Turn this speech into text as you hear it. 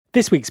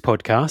This week's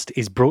podcast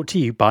is brought to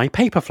you by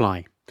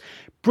Paperfly,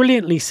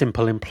 brilliantly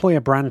simple employer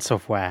brand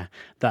software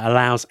that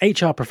allows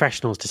HR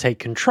professionals to take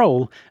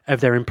control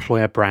of their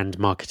employer brand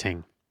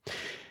marketing.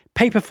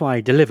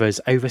 Paperfly delivers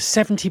over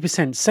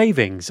 70%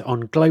 savings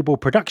on global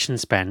production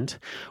spend,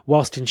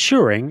 whilst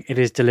ensuring it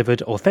is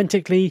delivered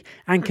authentically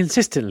and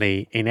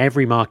consistently in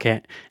every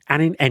market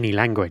and in any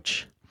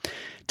language.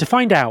 To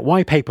find out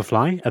why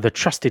Paperfly are the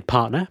trusted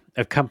partner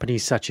of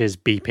companies such as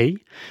BP,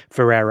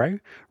 Ferrero,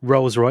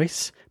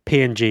 Rolls-Royce,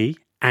 P&G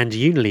and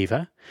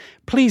Unilever,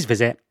 please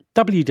visit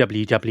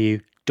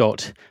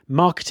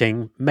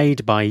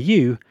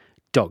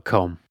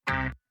www.marketingmadebyu.com.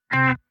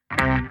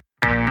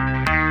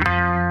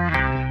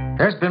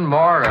 There's been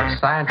more of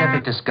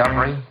scientific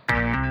discovery,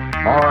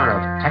 more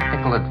of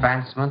technical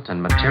advancement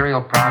and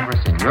material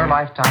progress in your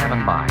lifetime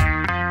and mine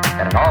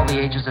than in all the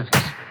ages of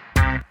history.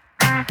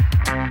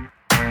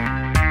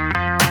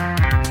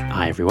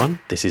 Hi everyone,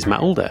 this is Matt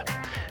Alder.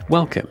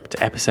 Welcome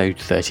to episode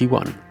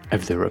 31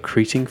 of the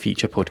Recruiting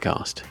Future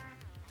podcast.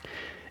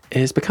 It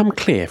has become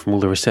clear from all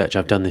the research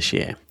I've done this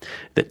year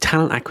that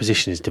talent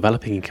acquisition is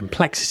developing in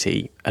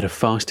complexity at a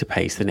faster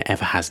pace than it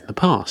ever has in the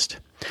past.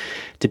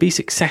 To be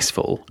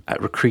successful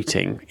at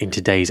recruiting in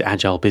today's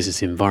agile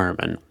business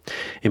environment,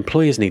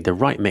 employers need the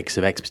right mix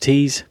of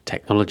expertise,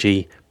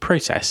 technology,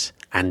 process,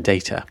 and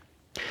data.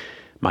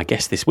 My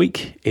guest this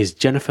week is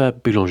Jennifer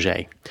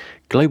Boulanger,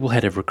 Global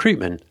Head of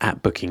Recruitment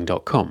at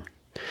Booking.com.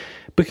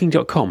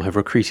 Booking.com have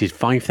recruited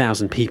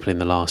 5,000 people in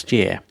the last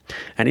year,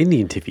 and in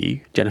the interview,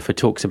 Jennifer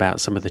talks about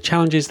some of the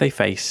challenges they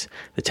face,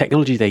 the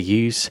technology they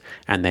use,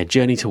 and their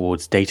journey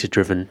towards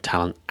data-driven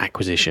talent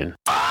acquisition.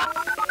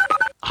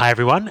 Hi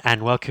everyone,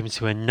 and welcome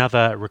to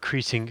another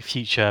Recruiting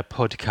Future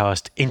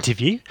podcast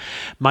interview.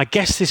 My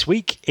guest this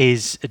week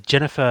is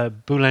Jennifer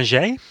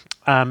Boulanger,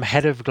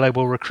 Head of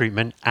Global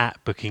Recruitment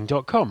at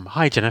Booking.com.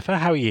 Hi Jennifer,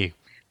 how are you?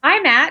 Hi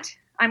Matt,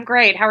 I'm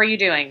great. How are you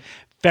doing?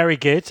 Very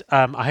good.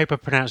 I hope I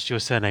pronounced your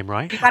surname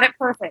right. You got it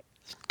perfect.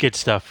 Good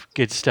stuff.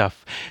 Good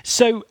stuff.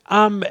 So,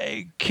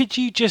 could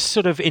you just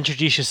sort of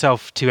introduce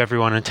yourself to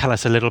everyone and tell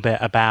us a little bit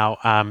about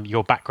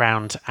your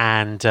background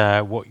and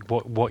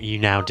what you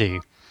now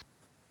do?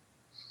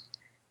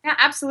 Yeah,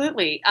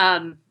 absolutely.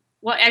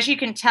 Well, as you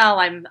can tell,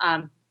 I'm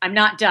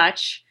not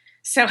Dutch,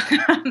 so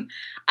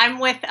I'm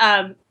with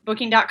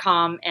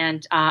Booking.com,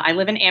 and I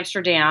live in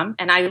Amsterdam,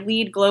 and I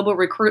lead global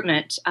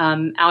recruitment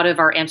out of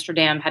our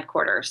Amsterdam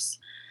headquarters.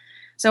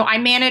 So I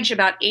manage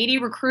about 80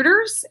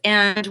 recruiters,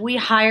 and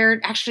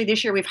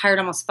this year we've hired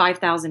almost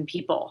 5,000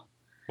 people.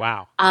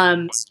 Wow.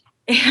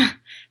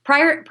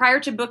 Prior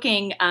to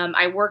Booking,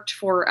 I worked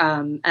for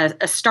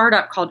a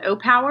startup called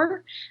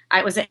O-Power.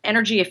 It was an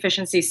energy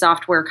efficiency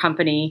software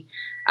company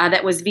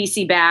that was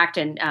VC backed,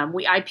 and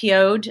we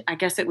IPO'd, I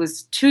guess it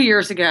was 2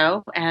 years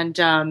ago,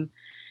 and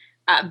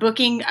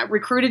Booking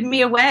recruited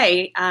me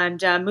away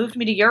and moved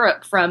me to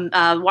Europe from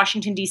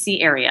Washington,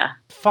 D.C. area.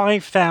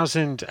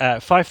 5,000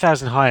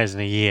 hires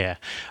in a year.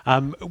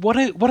 What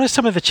are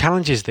some of the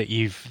challenges that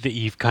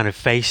you've kind of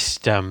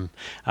faced, recruiting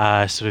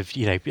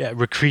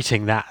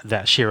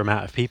that sheer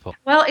amount of people?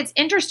 Well, it's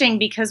interesting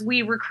because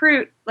we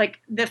recruit like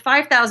the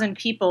 5,000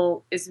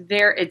 people it's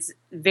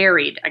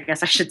varied, I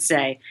guess I should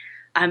say.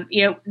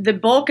 The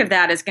bulk of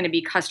that is going to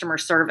be customer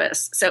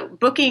service. So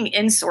Booking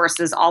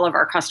insources all of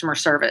our customer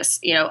service.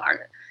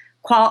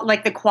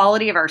 The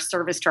quality of our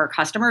service to our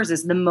customers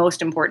is the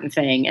most important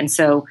thing. And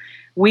so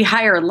we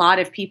hire a lot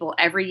of people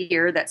every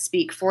year that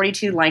speak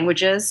 42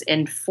 languages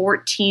in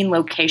 14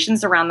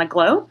 locations around the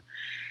globe.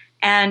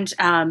 And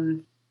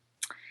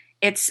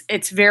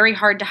it's very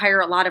hard to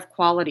hire a lot of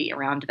quality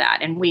around that.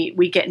 And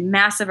we get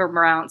massive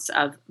amounts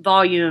of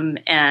volume,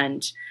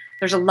 and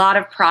there's a lot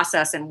of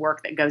process and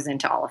work that goes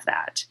into all of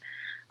that.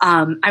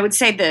 I would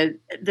say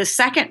the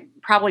second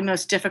probably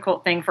most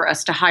difficult thing for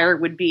us to hire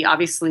would be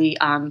obviously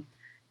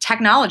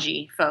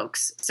technology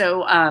folks.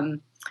 So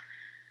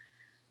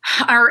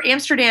our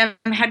Amsterdam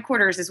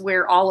headquarters is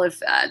where all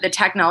of the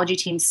technology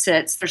team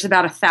sits. There's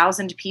about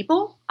 1,000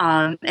 people,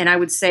 and I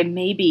would say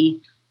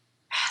maybe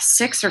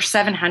 600 or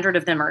 700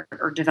 of them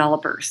are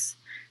developers.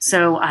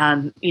 So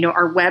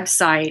our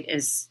website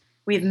is.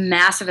 We have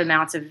massive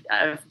amounts of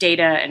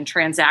data and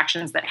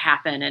transactions that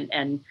happen,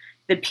 and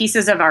the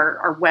pieces of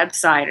our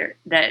website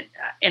that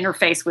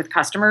interface with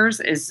customers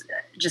is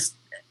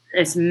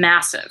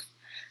massive.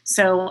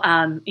 So,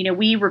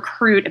 we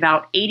recruit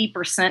about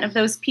 80% of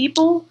those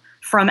people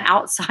from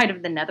outside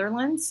of the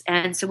Netherlands,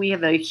 and so we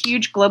have a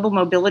huge global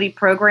mobility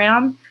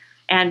program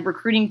and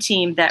recruiting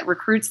team that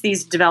recruits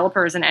these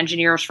developers and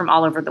engineers from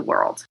all over the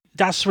world.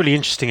 That's really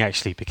interesting,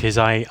 actually, because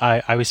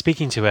I was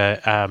speaking to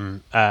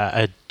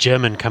a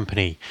German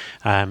company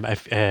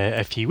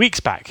a few weeks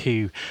back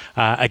who,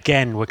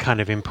 again, were kind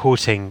of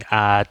importing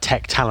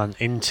tech talent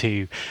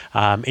into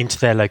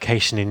their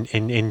location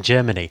in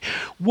Germany.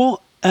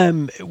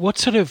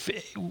 What's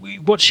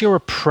your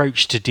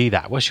approach to do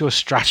that? What's your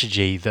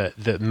strategy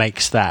that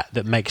makes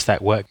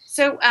that work?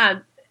 So,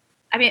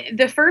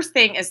 the first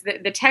thing is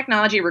that the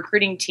technology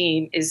recruiting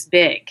team is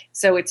big.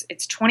 So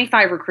it's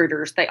 25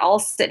 recruiters. They all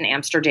sit in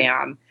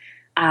Amsterdam.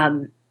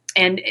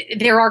 and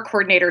there are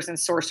coordinators and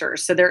sourcers,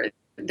 so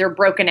they're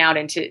broken out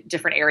into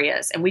different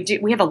areas, and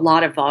we have a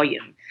lot of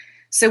volume.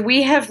 So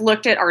we have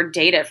looked at our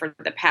data for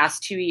the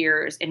past 2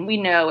 years, and we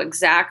know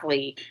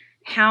exactly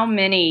how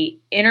many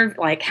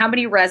how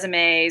many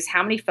resumes,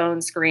 how many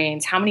phone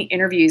screens, how many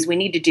interviews we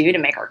need to do to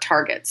make our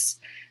targets.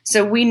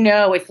 So we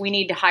know if we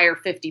need to hire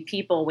 50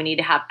 people, we need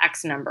to have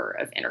X number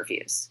of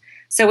interviews.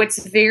 So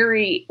it's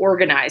very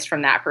organized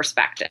from that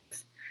perspective.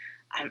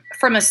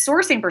 From a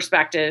sourcing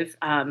perspective,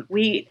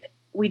 we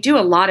do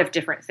a lot of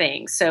different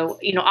things. So,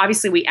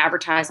 obviously we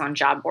advertise on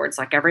job boards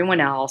like everyone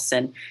else,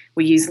 and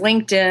we use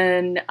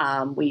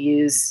LinkedIn, we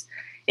use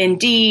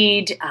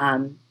Indeed,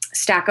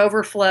 Stack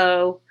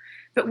Overflow,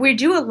 but we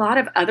do a lot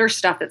of other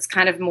stuff that's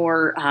kind of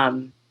more, I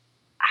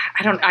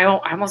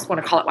almost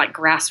want to call it like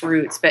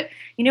grassroots, but,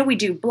 we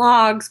do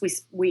blogs,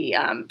 we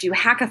do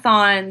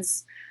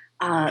hackathons,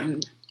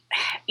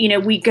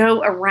 we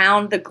go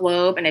around the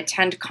globe and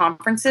attend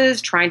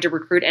conferences trying to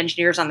recruit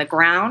engineers on the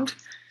ground.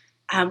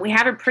 We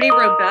have a pretty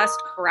robust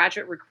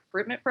graduate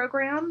recruitment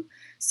program.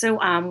 So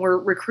we're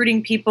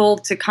recruiting people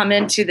to come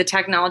into the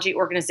technology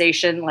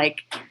organization,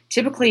 like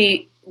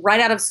typically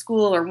right out of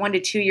school or 1 to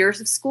 2 years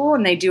of school,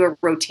 and they do a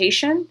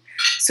rotation.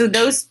 So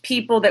those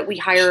people that we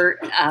hire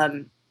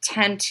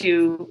tend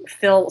to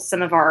fill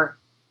some of our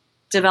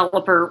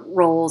developer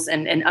roles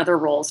and other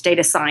roles,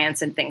 data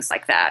science and things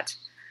like that.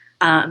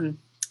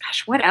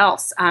 What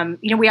else?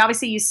 We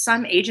obviously use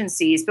some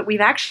agencies, but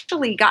we've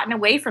actually gotten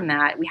away from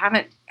that. We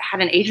haven't had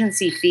an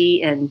agency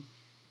fee in,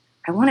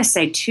 I want to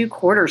say, 2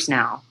 quarters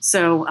now.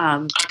 So,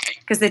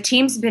 because the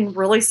team's been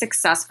really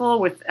successful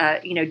with,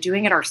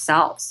 doing it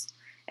ourselves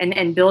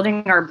and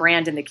building our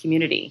brand in the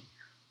community.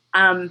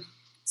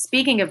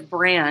 Speaking of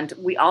brand,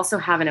 we also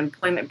have an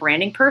employment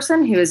branding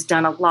person who has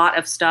done a lot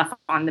of stuff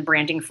on the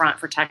branding front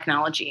for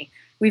technology.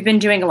 We've been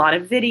doing a lot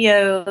of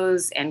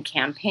videos and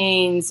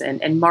campaigns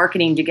and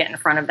marketing to get in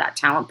front of that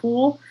talent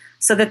pool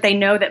so that they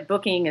know that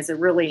Booking is a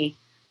really,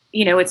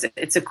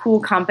 it's a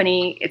cool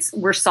company.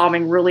 We're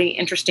solving really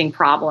interesting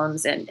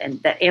problems, and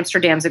that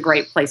Amsterdam's a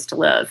great place to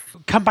live.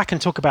 Come back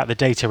and talk about the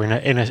data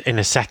in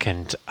a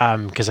second,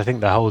 because I think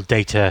the whole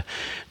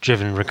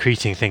data-driven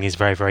recruiting thing is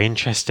very, very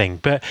interesting.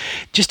 But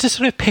just to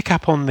sort of pick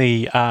up on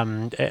the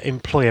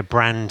employer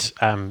brand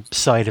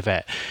side of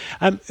it,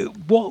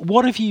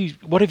 what have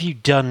you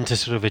done to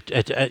sort of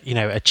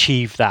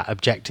achieve that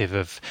objective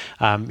of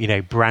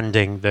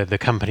branding the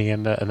company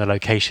and the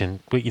location?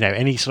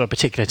 Any sort of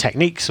particular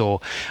techniques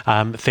or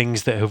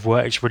things that have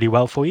worked really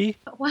well for you?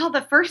 Well,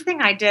 the first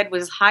thing I did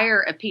was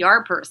hire a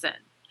PR person.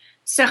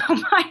 So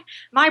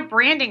my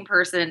branding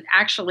person,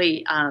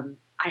 actually, I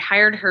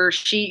hired her.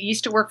 She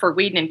used to work for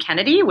Weeden and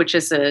Kennedy, which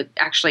is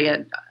actually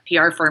a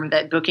PR firm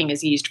that Booking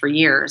has used for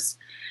years.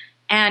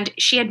 And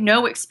she had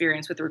no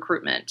experience with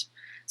recruitment.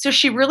 So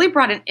she really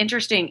brought an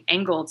interesting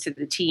angle to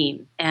the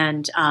team.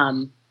 And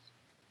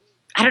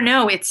I don't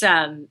know,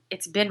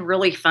 it's been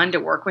really fun to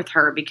work with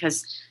her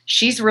because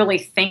she's really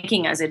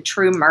thinking as a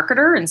true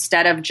marketer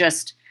instead of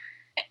just,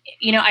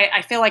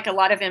 I feel like a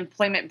lot of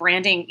employment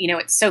branding,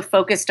 it's so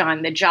focused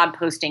on the job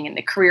posting and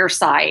the career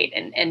site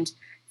and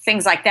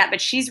things like that. But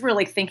she's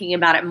really thinking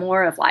about it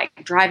more of like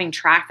driving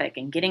traffic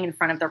and getting in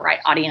front of the right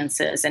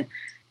audiences and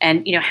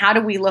how do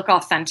we look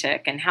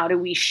authentic and how do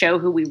we show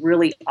who we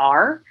really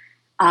are?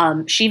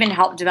 She even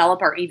helped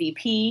develop our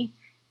EVP.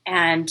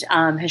 And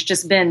has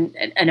just been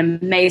an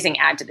amazing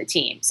add to the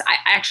team. So I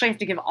actually have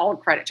to give all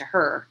the credit to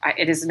her.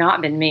 It has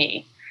not been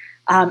me.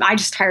 I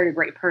just hired a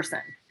great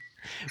person.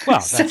 Well,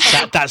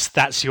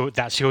 that's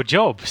your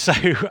job. So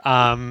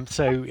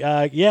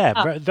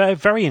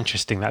very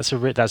interesting. That's a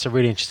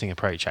really interesting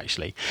approach,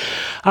 actually.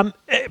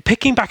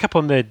 Picking back up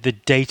on the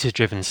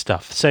data-driven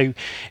stuff. So,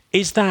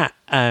 is that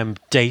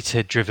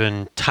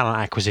data-driven talent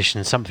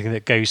acquisition something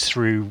that goes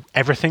through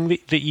everything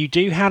that you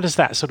do? How does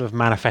that sort of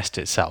manifest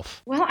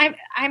itself? Well,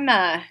 I'm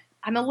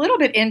a little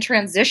bit in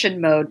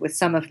transition mode with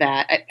some of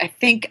that. I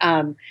think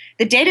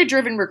the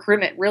data-driven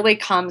recruitment really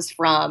comes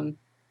from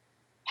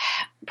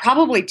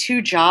probably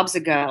 2 jobs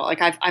ago. Like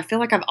I feel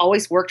like I've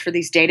always worked for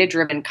these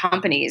data-driven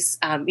companies.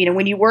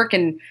 When you work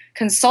in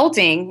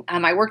consulting,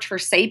 I worked for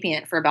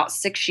Sapient for about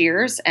 6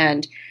 years,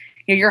 and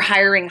you're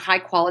hiring high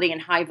quality and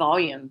high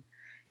volume.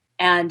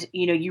 And,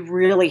 you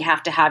really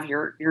have to have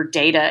your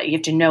data. You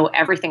have to know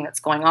everything that's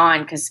going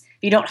on, because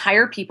if you don't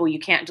hire people, you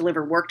can't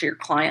deliver work to your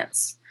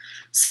clients.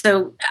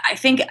 So I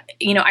think,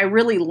 I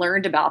really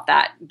learned about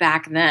that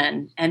back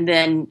then. And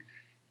then,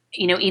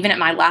 even at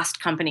my last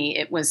company,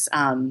 it was,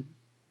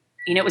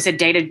 it was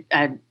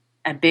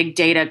a big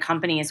data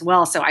company as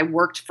well. So I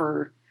worked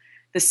for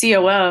the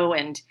COO,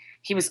 and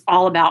he was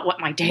all about what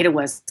my data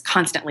was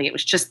constantly. It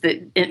was just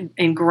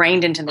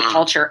ingrained into the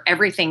culture.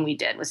 Everything we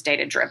did was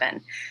data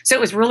driven. So it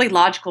was really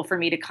logical for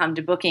me to come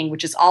to Booking,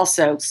 which is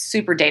also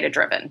super data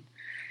driven.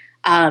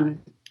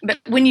 But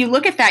when you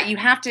look at that,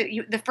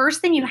 the first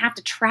thing you have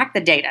to track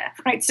the data,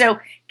 right? So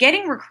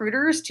getting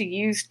recruiters to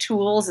use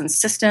tools and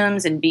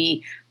systems and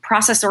be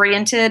process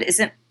oriented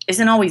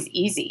isn't always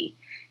easy.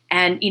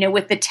 And,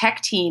 with the tech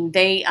team,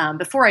 they,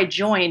 before I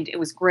joined, it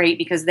was great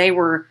because they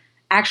were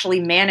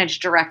actually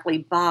managed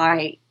directly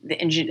by the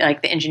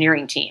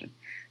engineering team.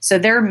 So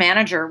their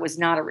manager was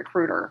not a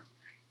recruiter.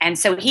 And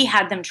so he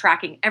had them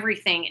tracking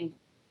everything in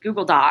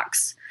Google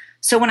Docs.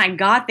 So when I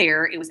got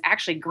there, it was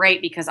actually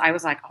great because I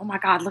was like, oh my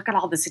God, look at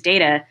all this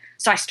data.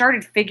 So I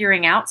started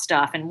figuring out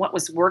stuff and what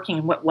was working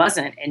and what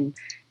wasn't,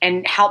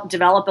 and helped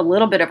develop a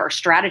little bit of our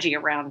strategy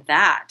around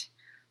that.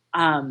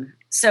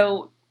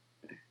 So,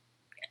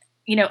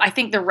 I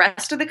think the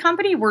rest of the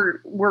company,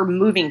 we're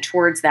moving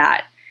towards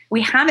that.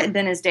 We haven't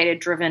been as data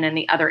driven in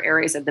the other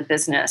areas of the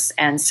business.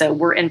 And so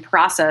we're in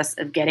process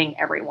of getting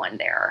everyone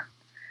there.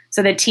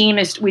 So the team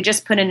we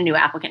just put in a new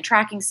applicant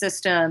tracking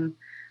system,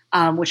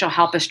 which will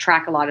help us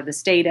track a lot of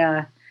this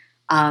data.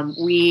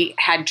 We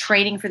had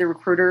training for the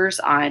recruiters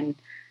on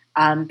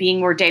being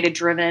more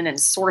data-driven and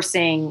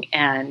sourcing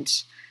and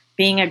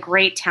being a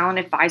great talent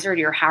advisor to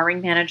your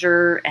hiring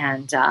manager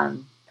and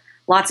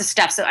lots of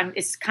stuff. So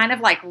it's kind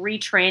of like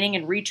retraining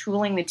and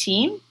retooling the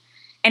team.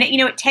 And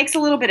it takes a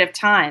little bit of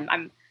time.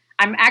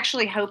 I'm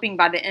actually hoping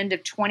by the end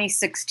of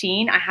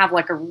 2016, I have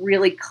like a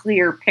really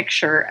clear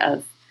picture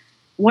of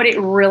what it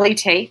really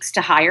takes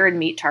to hire and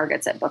meet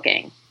targets at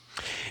Booking.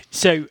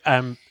 So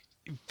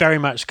very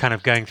much kind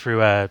of going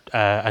through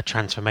a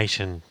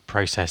transformation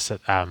process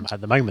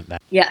at the moment then.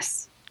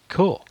 Yes.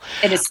 Cool.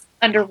 It is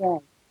underway.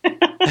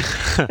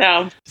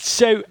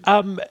 So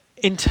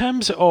in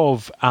terms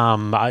of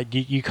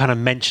you kind of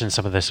mentioned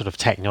some of the sort of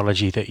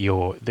technology that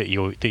you're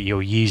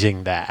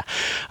using there.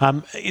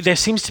 There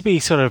seems to be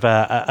sort of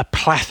a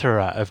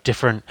plethora of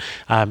different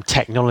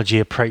technology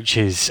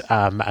approaches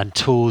and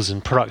tools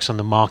and products on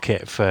the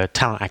market for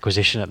talent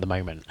acquisition at the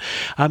moment.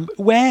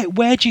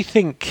 Where do you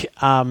think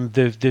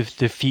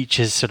the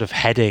future's sort of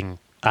heading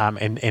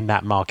in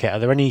that market? Are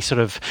there any sort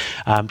of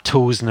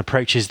tools and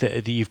approaches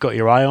that you've got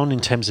your eye on in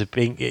terms of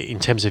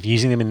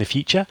using them in the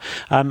future?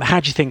 How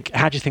do you think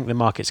the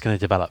market's going to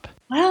develop?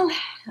 Well,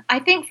 I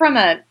think from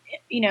the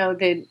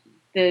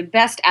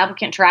best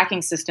applicant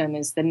tracking system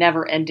is the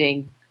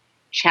never-ending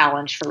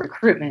challenge for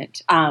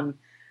recruitment.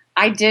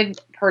 I did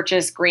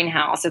purchase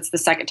Greenhouse. It's the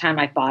second time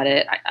I bought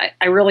it.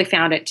 I really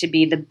found it to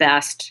be the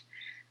best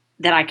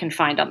that I can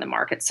find on the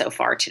market so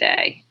far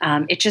today.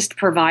 It just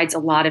provides a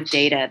lot of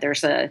data.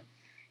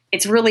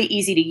 It's really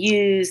easy to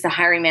use. The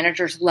hiring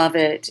managers love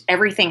it.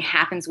 Everything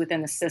happens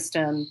within the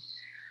system.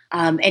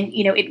 And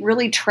it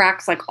really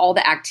tracks like all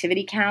the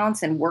activity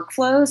counts and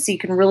workflows. So you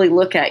can really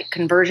look at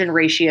conversion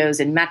ratios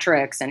and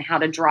metrics and how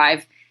to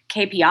drive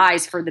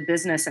KPIs for the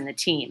business and the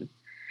team.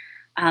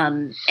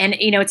 And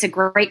it's a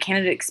great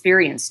candidate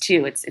experience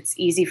too. It's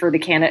easy for the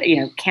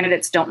candidate.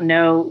 Candidates don't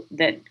know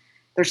that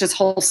there's this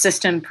whole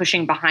system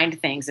pushing behind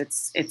things.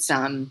 It's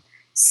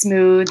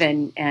smooth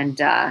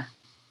and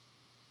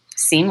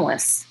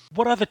seamless.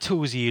 What other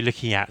tools are you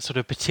looking at, sort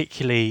of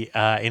particularly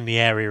in the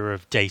area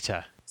of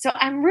data? So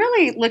I'm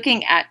really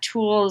looking at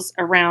tools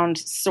around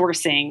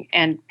sourcing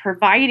and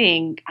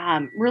providing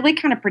really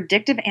kind of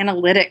predictive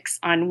analytics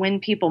on when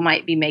people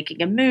might be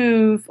making a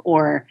move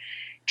or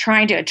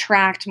trying to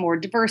attract more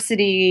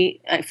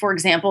diversity. For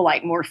example,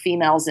 like more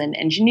females in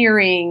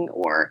engineering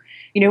or,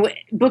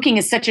 Booking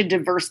is such a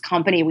diverse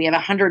company. We have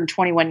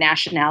 121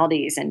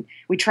 nationalities and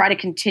we try to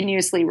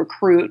continuously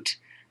recruit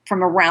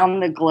from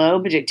around the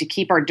globe to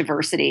keep our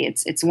diversity.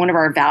 It's one of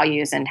our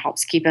values and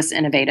helps keep us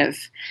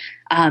innovative.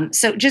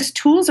 So just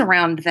tools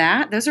around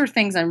that. Those are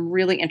things I'm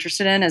really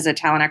interested in as a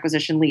talent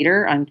acquisition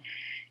leader on,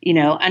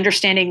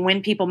 understanding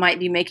when people might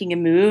be making a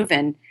move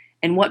and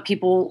what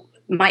people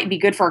might be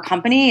good for our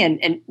company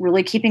and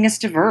really keeping us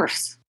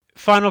diverse.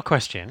 Final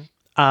question.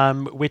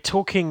 We're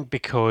talking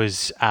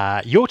because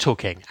you're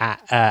talking at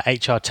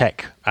HR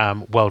Tech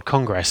World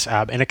Congress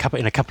in a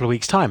couple of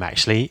weeks' time,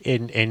 actually,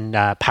 in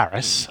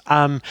Paris.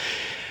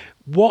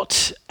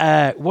 What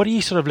are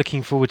you sort of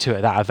looking forward to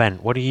at that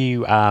event? What are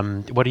you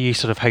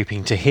sort of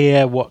hoping to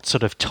hear? What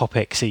sort of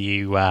topics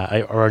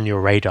are on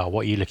your radar?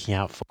 What are you looking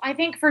out for? I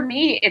think for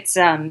me, it's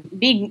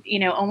being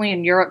only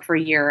in Europe for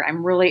a year.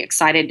 I'm really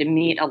excited to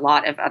meet a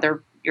lot of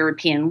other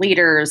European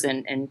leaders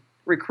and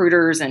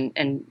recruiters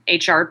and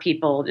HR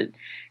people to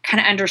kind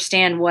of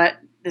understand what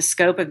the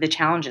scope of the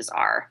challenges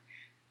are.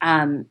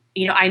 I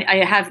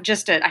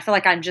feel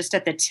like I'm just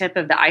at the tip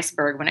of the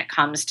iceberg when it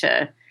comes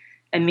to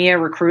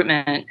EMEA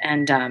recruitment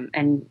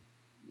and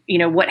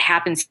what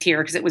happens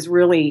here, because it was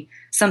really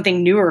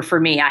something newer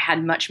for me. I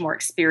had much more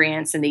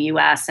experience in the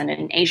US and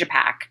in Asia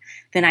Pac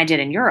than I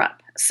did in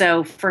Europe.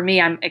 So for me,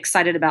 I'm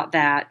excited about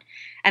that.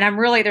 And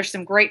there's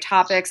some great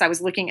topics. I was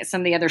looking at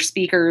some of the other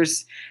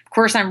speakers. Of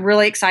course, I'm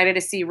really excited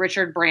to see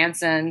Richard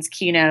Branson's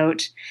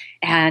keynote.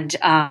 And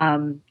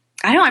I'm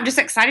just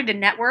excited to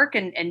network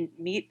and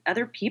meet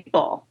other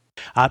people.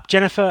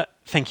 Jennifer,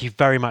 thank you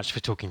very much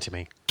for talking to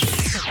me.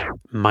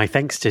 My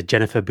thanks to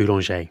Jennifer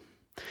Boulanger.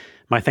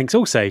 My thanks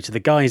also to the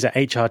guys at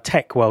HR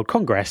Tech World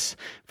Congress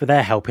for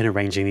their help in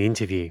arranging the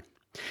interview.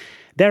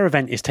 Their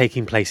event is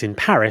taking place in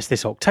Paris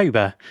this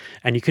October,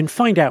 and you can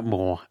find out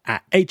more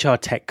at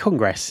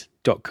hrtechcongress.com.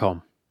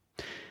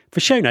 For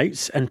show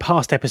notes and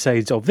past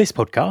episodes of this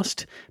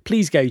podcast,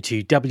 please go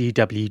to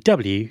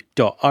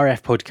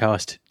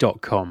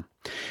www.rfpodcast.com.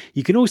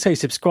 You can also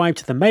subscribe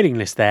to the mailing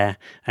list there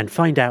and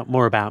find out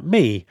more about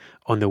me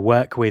on the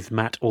Work with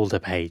Matt Alder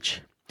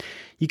page.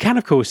 You can,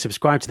 of course,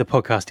 subscribe to the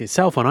podcast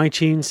itself on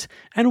iTunes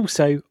and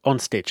also on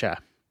Stitcher.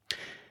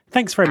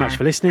 Thanks very much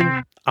for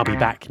listening. I'll be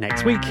back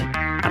next week,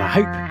 and I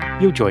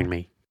hope you'll join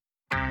me.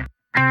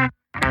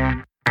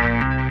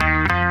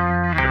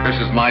 This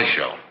is my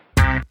show.